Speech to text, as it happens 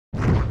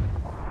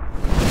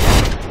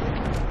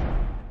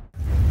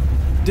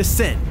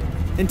Descend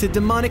into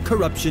demonic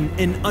corruption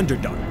in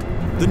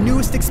Underdark, the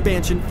newest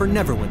expansion for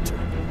Neverwinter.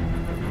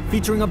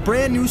 Featuring a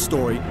brand new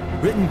story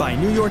written by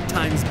New York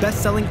Times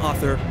best-selling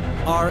author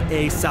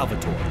R.A.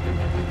 Salvatore.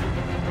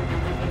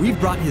 We've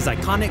brought his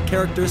iconic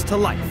characters to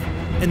life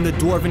in The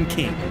Dwarven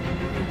King,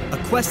 a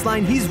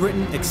questline he's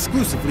written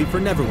exclusively for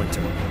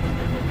Neverwinter.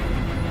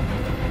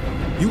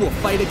 You will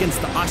fight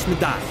against the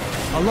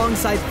Ashmedai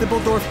alongside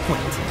Thibbledorf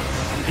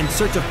Point in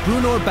search of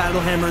Brunor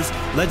Battlehammer's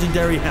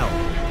legendary helm.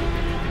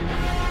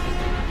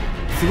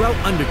 Throughout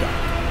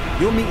Underdark,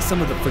 you'll meet some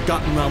of the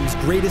Forgotten Realm's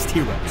greatest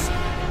heroes.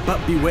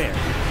 But beware,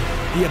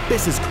 the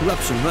Abyss's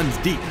corruption runs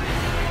deep.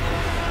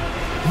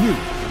 New,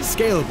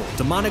 scalable,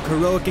 demonic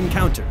heroic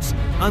encounters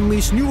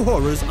unleash new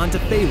horrors onto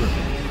Faerun,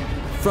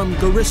 from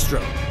Garistro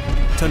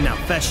to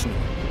Nalfeshni.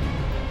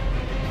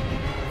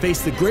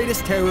 Face the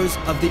greatest terrors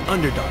of the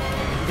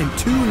Underdark in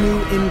 2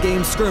 new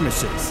in-game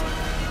skirmishes: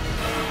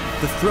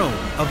 the Throne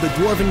of the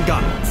Dwarven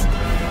Gods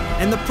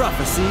and the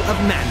Prophecy of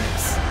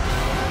Madness.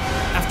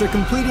 After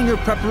completing your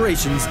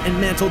preparations in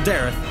Mantle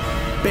Dareth,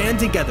 band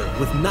together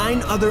with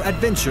 9 other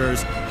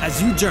adventurers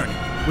as you journey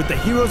with the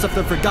heroes of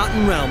the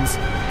Forgotten Realms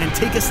and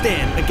take a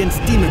stand against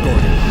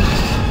Demogorgon,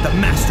 the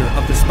master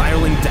of the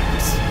spiraling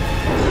depths.